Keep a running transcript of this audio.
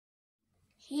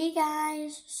Hey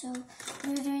guys, so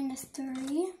we're doing the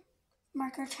 3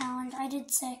 marker challenge. I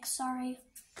did 6, sorry,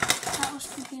 that was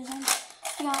confusing.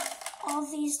 We got all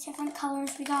these different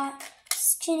colors. We got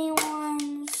skinny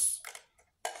ones,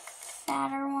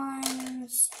 fatter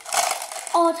ones,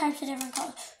 all types of different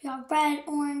colors. We got red,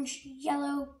 orange,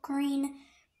 yellow, green,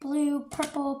 blue,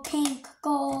 purple, pink,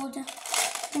 gold,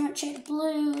 different shade of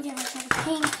blue, different shade of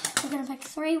pink. We're gonna pick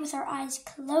 3 with our eyes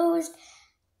closed.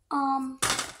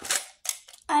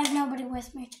 I have nobody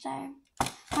with me today.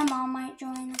 My mom might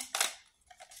join.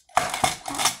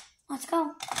 Let's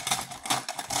go.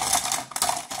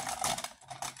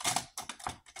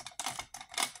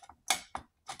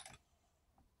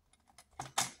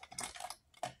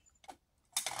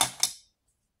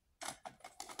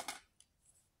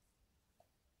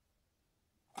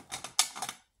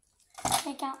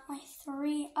 Take out my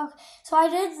 3. Okay, so I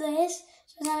did this,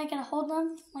 so then I can hold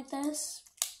them like this.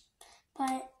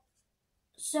 But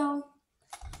so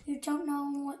you don't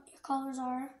know what your colors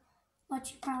are,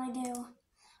 what you probably do.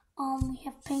 We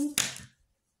have pink,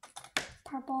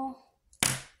 purple,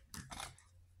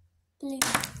 blue,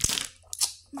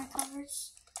 my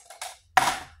colors.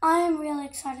 I'm really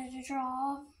excited to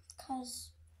draw because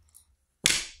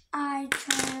I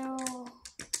drew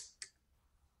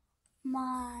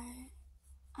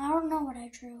I don't know what I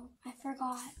drew. I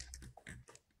forgot.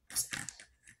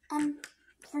 I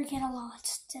forget a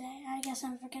lot today. I guess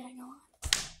I'm forgetting a lot.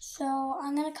 So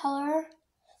I'm gonna color.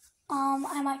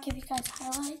 I might give you guys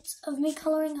highlights of me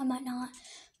coloring. I might not.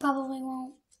 Probably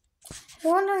won't. If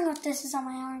you're wondering what this is on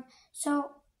my arm,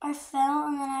 so I fell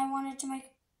and then I wanted to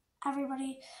make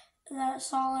everybody that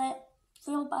saw it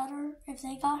feel better if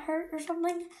they got hurt or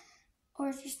something,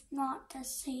 or just not to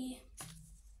see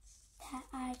that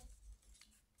I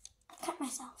cut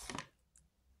myself.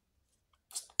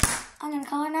 I'm gonna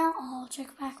color now. I'll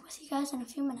check back with you guys in a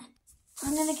few minutes.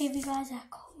 I'm gonna give you guys a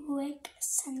quick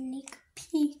sneak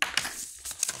peek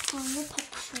on the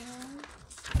picture.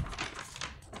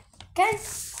 Okay, I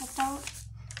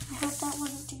hope that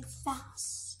wasn't too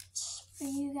fast for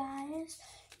you guys.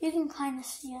 You can kind of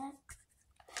see it.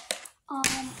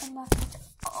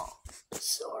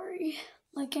 Sorry,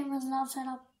 my camera's not set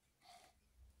up.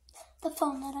 The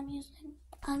phone that I'm using.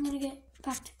 I'm gonna get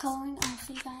back to coloring. I'll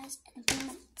see you guys in a few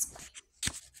minutes.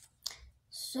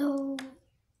 So,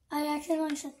 I actually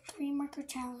only said 3 marker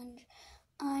challenge.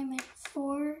 I meant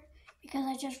 4 because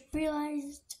I just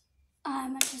realized I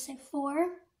meant to say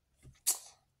 4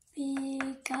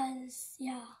 because,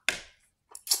 yeah.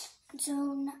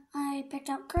 So, I picked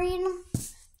out green.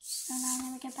 So now I'm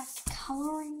gonna get back to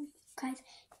coloring. You guys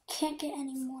can't get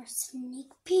any more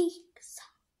sneak peeks.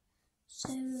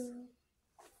 So,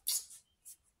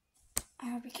 I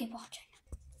hope you keep watching.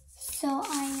 So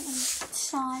I am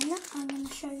Sean. I'm going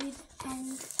to show you the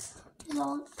end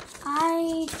result.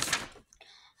 I'll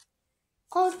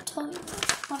tell you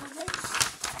what it is.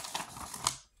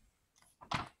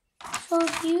 So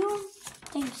if you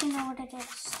think you know what it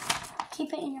is,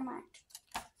 keep it in your mind.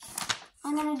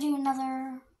 I'm going to do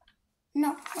another,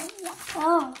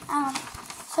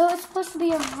 So it's supposed to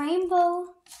be a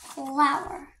rainbow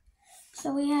flower.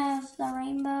 So we have the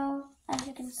rainbow, as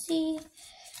you can see.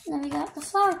 And then we got the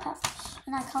flower petals,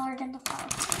 and I colored in the flower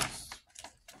petals.